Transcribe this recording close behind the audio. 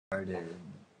Started.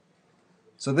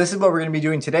 So this is what we're going to be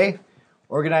doing today.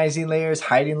 Organizing layers,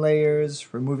 hiding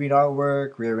layers, removing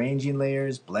artwork, rearranging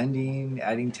layers, blending,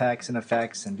 adding text and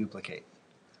effects, and duplicate.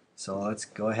 So let's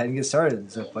go ahead and get started.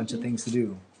 There's a bunch of things to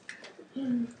do.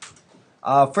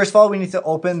 First of all, we need to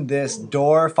open this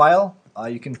door file.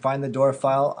 You can find the door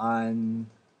file on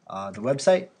the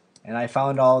website. And I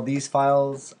found all these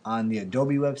files on the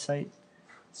Adobe website.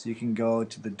 So you can go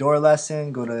to the door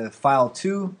lesson, go to File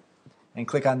 2, and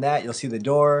click on that. You'll see the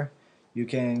door. You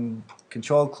can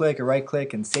control click or right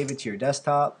click and save it to your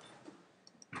desktop.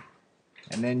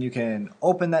 And then you can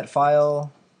open that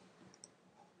file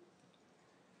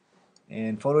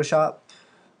in Photoshop.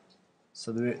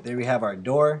 So there we have our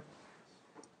door.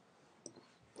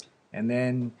 And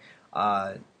then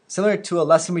similar to a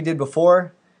lesson we did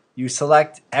before, you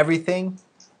select everything.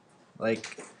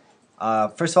 Like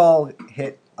first of all,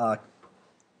 hit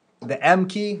the M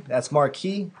key, that's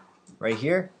marquee right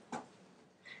here.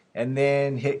 And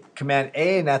then hit Command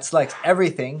A and that selects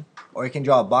everything, or you can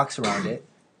draw a box around it.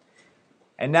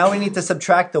 And now we need to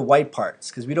subtract the white parts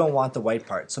because we don't want the white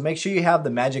parts. So make sure you have the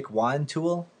magic wand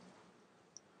tool.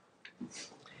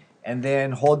 And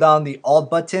then hold down the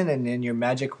Alt button and then your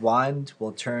magic wand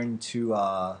will turn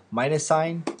to minus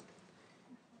sign.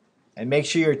 And make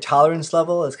sure your tolerance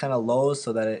level is kind of low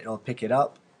so that it'll pick it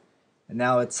up. And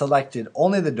now it's selected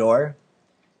only the door.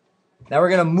 Now we're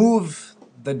going to move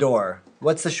the door.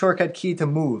 What's the shortcut key to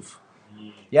move?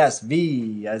 V. Yes,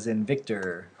 V as in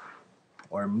Victor.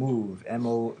 Or move,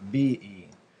 M-O-V-E.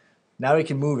 Now we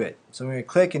can move it. So we're going to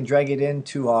click and drag it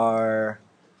into our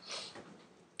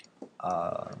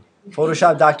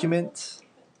Photoshop document.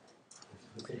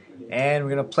 And we're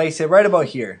going to place it right about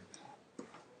here.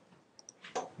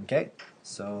 Okay,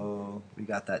 so we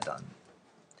got that done.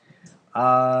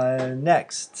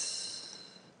 Next,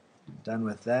 done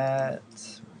with that.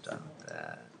 We're done with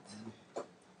that.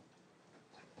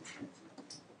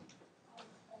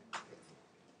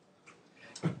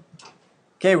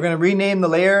 Okay, we're going to rename the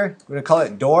layer. We're going to call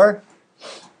it door.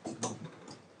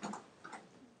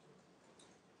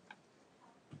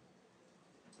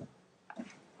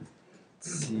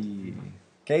 Let's see.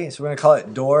 Okay, so we're going to call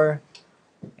it door.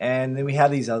 And then we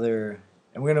have these other,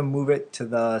 and we're going to move it to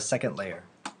the second layer.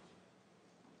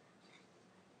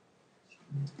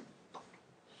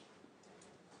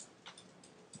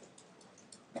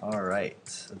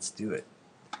 Alright, let's do it.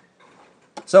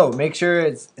 So make sure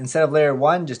it's instead of layer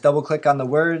 1, just double click on the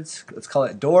words. Let's call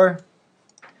it door.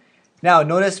 Now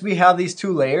notice we have these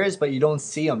two layers, but you don't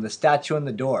see them, the statue and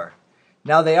the door.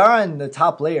 Now they are on the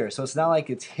top layer, so it's not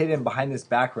like it's hidden behind this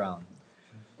background.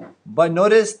 But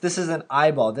notice this is an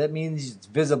eyeball. That means it's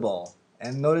visible.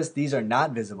 And notice these are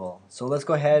not visible. So let's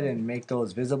go ahead and make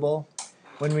those visible.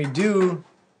 When we do,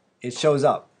 it shows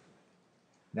up.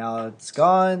 Now it's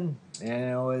gone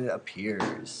and it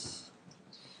appears.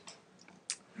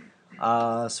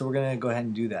 So we're going to go ahead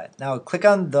and do that. Now click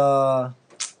on the,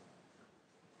 let's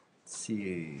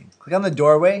see, click on the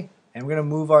doorway. And we're going to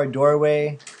move our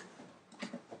doorway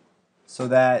so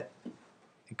that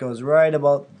it goes right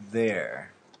about there.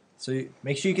 So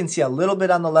make sure you can see a little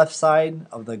bit on the left side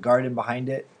of the garden behind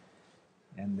it,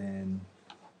 and then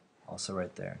also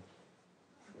right there.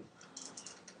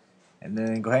 And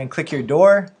then go ahead and click your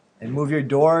door and move your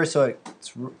door so it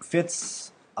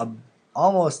fits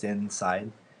almost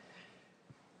inside.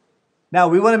 Now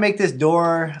we want to make this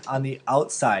door on the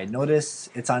outside. Notice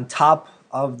it's on top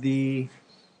of the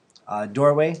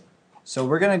doorway. So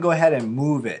we're going to go ahead and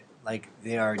move it like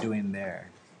they are doing there.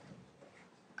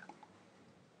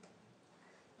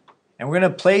 And we're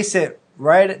going to place it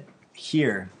right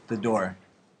here, the door.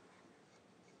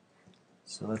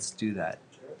 So let's do that.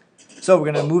 So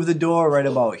we're going to move the door right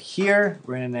about here.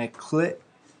 We're going to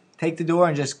take the door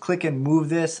and just click and move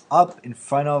this up in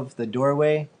front of the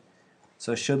doorway.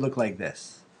 So it should look like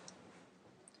this.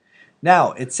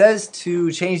 Now it says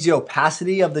to change the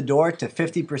opacity of the door to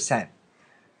 50%.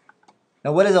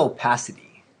 Now what is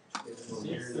opacity?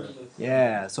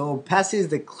 Yeah, so opacity is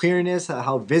the clearness of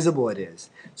how visible it is.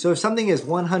 So if something is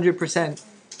 100%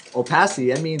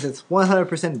 opacity, that means it's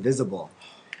 100% visible.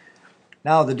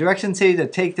 Now the directions say to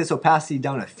take this opacity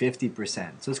down to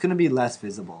 50%, so it's going to be less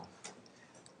visible.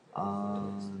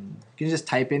 You can just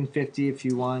type in 50 if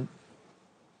you want.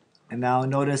 And now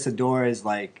notice the door is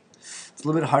like, it's a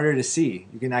little bit harder to see.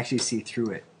 You can actually see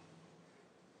through it.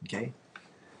 Okay.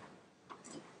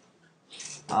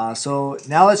 So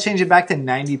now let's change it back to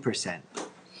 90%.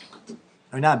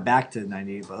 Or not back to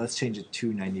 90, but let's change it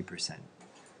to 90%.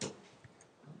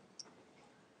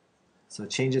 So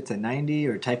change it to 90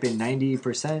 or type in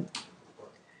 90%.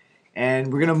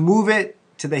 And we're going to move it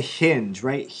to the hinge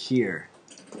right here.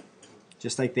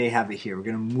 just like they have it here. We're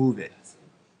going to move it.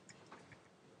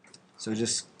 So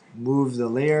just move the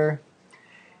layer.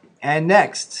 And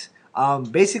next,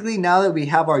 basically now that we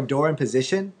have our door in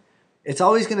position, it's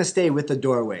always going to stay with the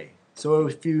doorway. So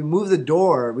if you move the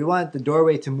door, we want the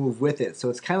doorway to move with it. So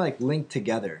it's kind of like linked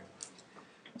together.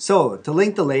 So to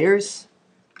link the layers,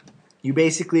 you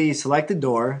basically select the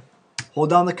door,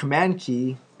 hold down the command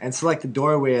key, and select the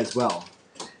doorway as well.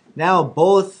 Now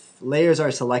both layers are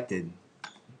selected.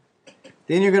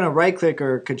 Then you're going to right click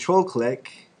or control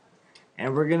click,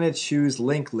 and we're going to choose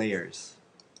link layers.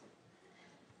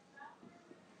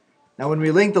 Now when we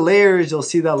link the layers, you'll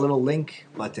see that little link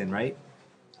button, right?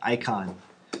 Icon.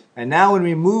 And now when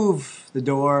we move the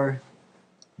door,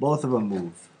 both of them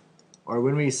move. Or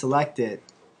when we select it,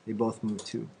 they both move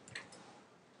too.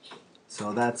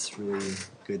 So that's really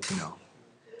good to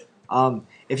know.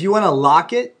 If you want to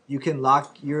lock it, you can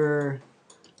lock your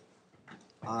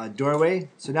doorway.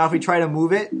 So now if we try to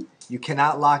move it, you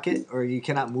cannot lock it or you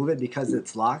cannot move it because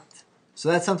it's locked. So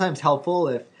that's sometimes helpful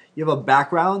if you have a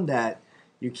background that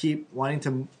you keep wanting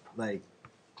to, like,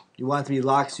 you want it to be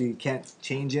locked so you can't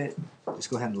change it. Just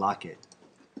go ahead and lock it.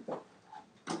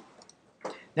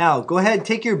 Now go ahead,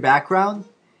 take your background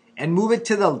and move it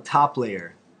to the top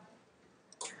layer.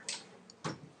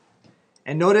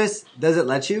 And notice, does it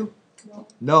let you? No.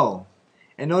 No.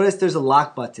 And notice there's a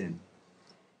lock button.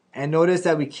 And notice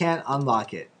that we can't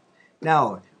unlock it.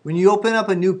 Now, when you open up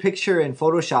a new picture in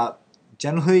Photoshop,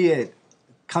 generally it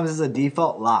comes as a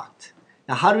default locked.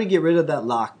 Now, how do we get rid of that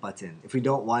lock button if we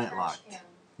don't want it locked?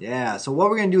 Yeah, so what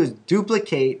we're going to do is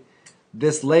duplicate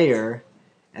this layer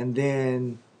and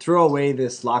then throw away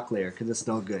this lock layer because it's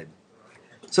no good.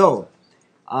 So,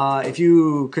 if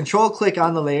you control click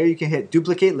on the layer, you can hit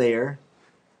duplicate layer.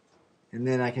 And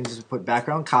then I can just put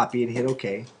background copy and hit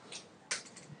OK.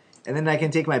 And then I can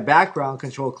take my background,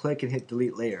 control click, and hit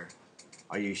delete layer.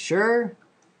 Are you sure?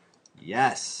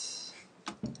 Yes.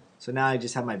 So now I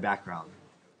just have my background.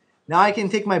 Now I can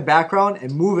take my background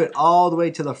and move it all the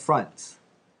way to the front,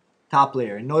 top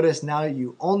layer. And notice now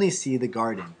you only see the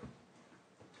garden.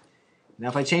 Now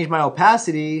if I change my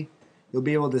opacity, you'll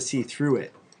be able to see through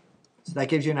it. So that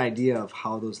gives you an idea of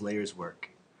how those layers work.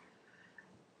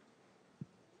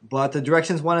 But the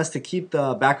directions want us to keep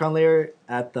the background layer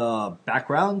at the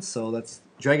background. So let's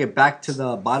drag it back to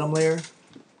the bottom layer.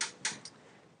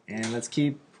 And let's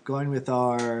keep going with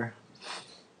our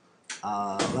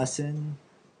lesson.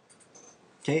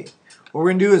 Okay, what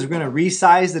we're going to do is we're going to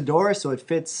resize the door so it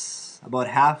fits about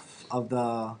half of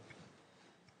the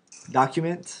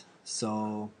document.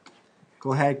 So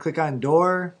go ahead, click on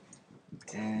door,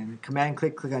 and command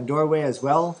click on doorway as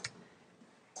well.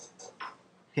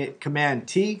 Hit command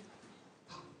T,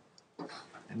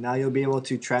 and now you'll be able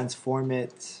to transform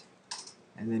it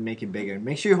and then make it bigger.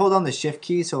 Make sure you hold on the shift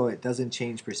key so it doesn't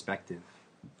change perspective.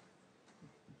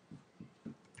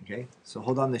 Okay, so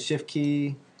hold on the shift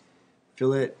key,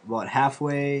 fill it about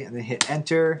halfway, and then hit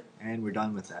enter, and we're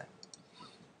done with that.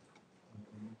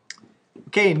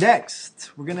 Okay,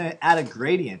 next we're gonna add a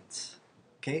gradient.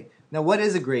 Okay, now what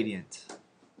is a gradient?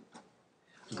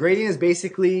 A gradient is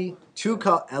basically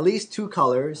at least two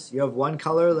colors. You have one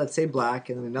color, let's say black,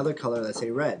 and another color, let's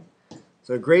say red.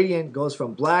 So a gradient goes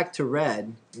from black to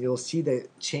red. You'll see the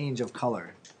change of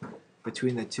color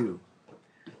between the two.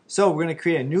 So we're going to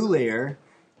create a new layer,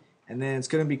 and then it's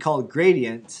going to be called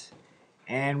gradient,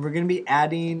 and we're going to be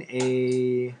adding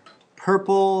a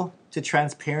purple to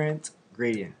transparent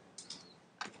gradient.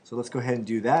 So let's go ahead and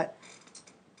do that.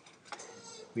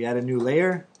 We add a new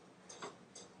layer.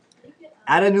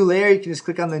 Add a new layer, you can just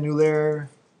click on the new layer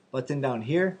button down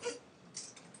here.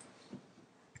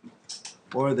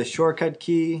 Or the shortcut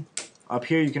key. Up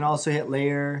here you can also hit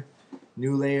layer,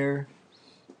 new layer,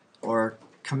 or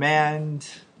command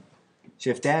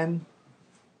shift N.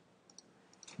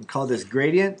 We call this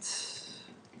gradient.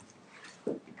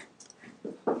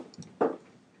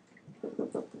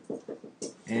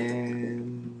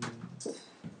 And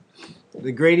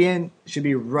the gradient should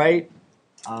be right,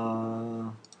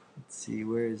 let's see,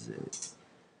 where is it?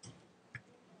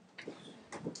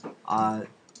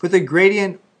 Put the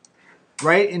gradient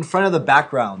right in front of the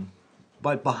background,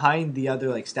 but behind the other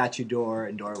like statue door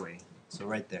and doorway. So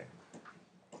right there.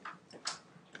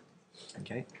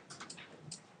 Okay.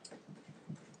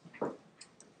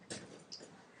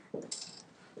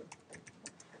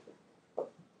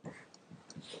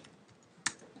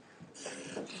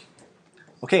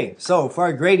 Okay, so for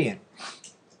our gradient,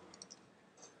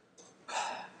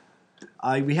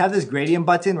 we have this gradient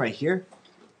button right here.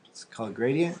 It's called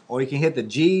gradient. Or you can hit the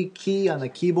G key on the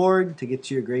keyboard to get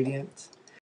to your gradient.